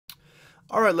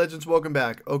All right, legends, welcome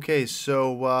back. Okay,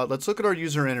 so let's look at our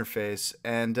user interface.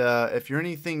 And if you're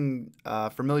anything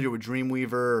familiar with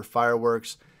Dreamweaver or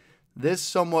Fireworks, this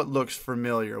somewhat looks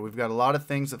familiar. We've got a lot of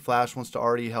things that Flash wants to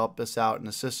already help us out and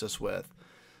assist us with.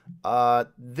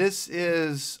 This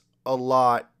is a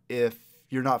lot if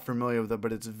you're not familiar with it,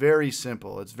 but it's very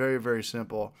simple. It's very, very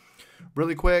simple.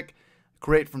 Really quick,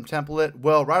 create from template.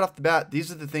 Well, right off the bat,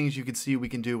 these are the things you can see we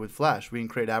can do with Flash. We can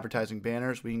create advertising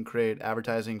banners. We can create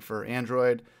advertising for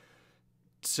Android,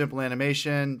 simple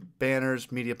animation,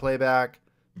 banners, media playback,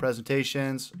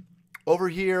 presentations. Over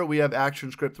here, we have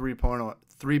ActionScript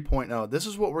 3.0. This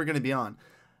is what we're going to be on.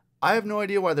 I have no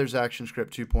idea why there's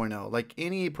ActionScript 2.0. Like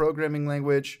any programming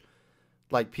language,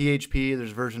 like PHP,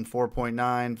 there's version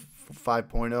 4.9,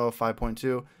 5.0,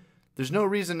 5.2. There's no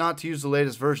reason not to use the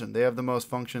latest version. They have the most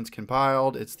functions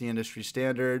compiled. It's the industry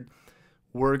standard.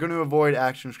 We're going to avoid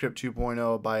ActionScript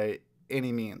 2.0 by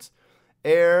any means.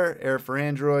 Air for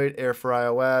Android, Air for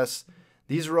iOS.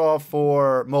 These are all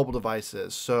for mobile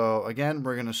devices. So again,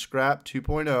 we're going to scrap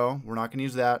 2.0. We're not going to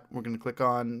use that. We're going to click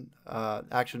on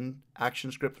ActionScript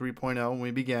 3.0 when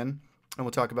we begin. And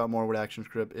we'll talk about more what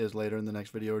ActionScript is later in the next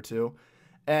video or two.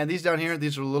 And these down here,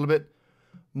 these are a little bit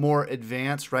more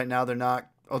advanced. Right now, they're not.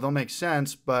 Oh, they'll make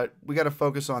sense, but we got to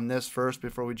focus on this first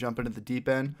before we jump into the deep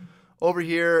end. Over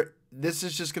here, this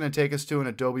is just going to take us to an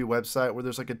Adobe website where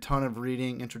there's like a ton of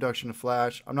reading, introduction to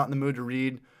Flash. I'm not in the mood to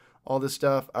read all this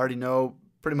stuff. I already know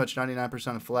pretty much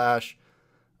 99% of Flash.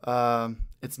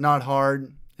 It's not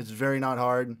hard. It's very not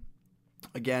hard.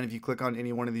 Again, if you click on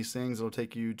any one of these things, it'll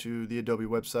take you to the Adobe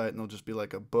website, and it'll just be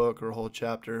like a book or a whole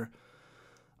chapter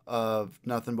of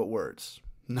nothing but words.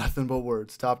 Nothing but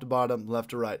words, top to bottom,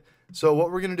 left to right. So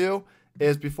what we're going to do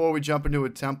is before we jump into a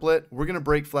template, we're going to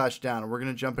break Flash down, and we're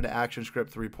going to jump into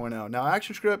ActionScript 3.0. Now,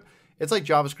 ActionScript, it's like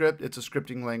JavaScript. It's a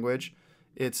scripting language.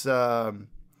 It's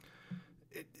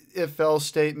if-else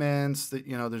statements, that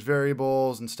there's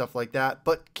variables and stuff like that.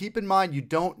 But keep in mind, you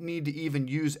don't need to even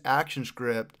use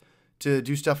ActionScript to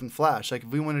do stuff in Flash. Like if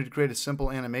we wanted to create a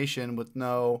simple animation with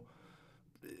no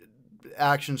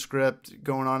ActionScript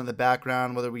going on in the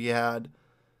background, whether we had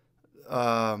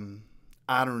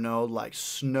I don't know, like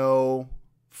snow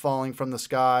falling from the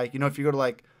sky. If you go to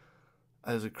like,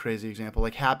 as a crazy example,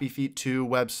 like Happy Feet 2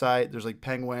 website, there's like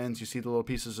penguins. You see the little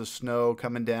pieces of snow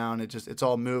coming down. It's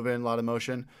all moving, a lot of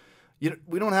motion.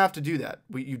 We don't have to do that.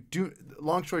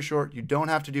 Long story short, you don't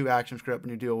have to do ActionScript when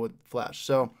you deal with Flash.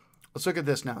 So let's look at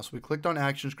this now. So we clicked on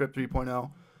ActionScript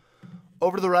 3.0.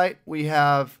 Over to the right, we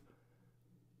have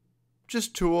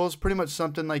just tools, pretty much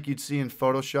something like you'd see in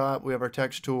Photoshop. We have our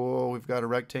text tool, we've got a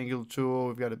rectangular tool,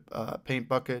 we've got a paint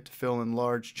bucket to fill in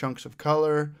large chunks of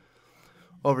color.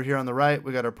 Over here on the right,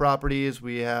 we got our properties,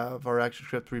 we have our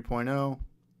ActionScript 3.0.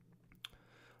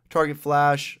 Target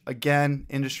Flash, again,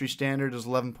 industry standard is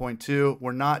 11.2.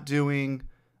 We're not doing,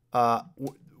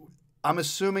 I'm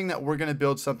assuming that we're going to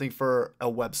build something for a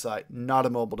website, not a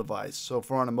mobile device. So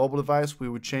if we're on a mobile device, we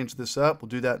would change this up. We'll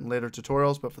do that in later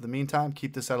tutorials, but for the meantime,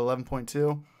 keep this at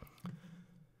 11.2.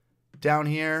 Down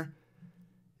here,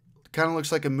 kind of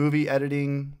looks like a movie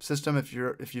editing system if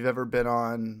you've ever been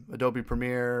on Adobe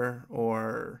Premiere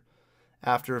or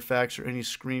After Effects or any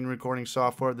screen recording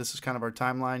software. This is kind of our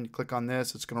timeline. You click on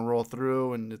this, it's going to roll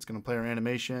through and it's going to play our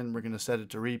animation. We're going to set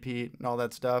it to repeat and all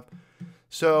that stuff.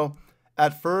 So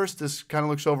at first, this kind of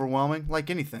looks overwhelming, like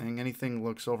anything. Anything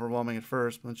looks overwhelming at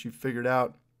first. Once you've figured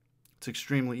out, it's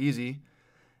extremely easy.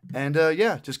 And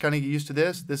yeah, just kind of get used to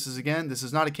this. This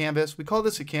is not a canvas. We call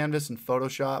this a canvas in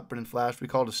Photoshop, but in Flash, we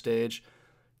call it a stage.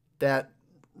 That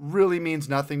really means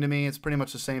nothing to me. It's pretty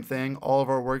much the same thing. All of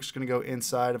our work is going to go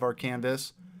inside of our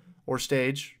canvas or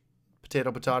stage,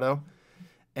 potato, potato.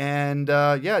 And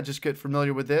yeah, just get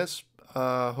familiar with this.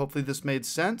 Hopefully this made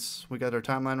sense. We got our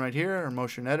timeline right here, our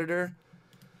motion editor.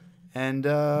 And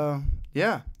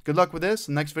yeah, good luck with this.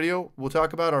 In the next video, we'll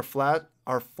talk about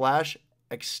our Flash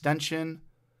extension,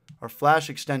 our Flash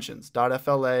extensions,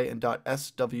 .fla and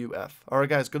 .swf. All right,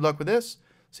 guys, good luck with this.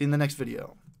 See you in the next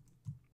video.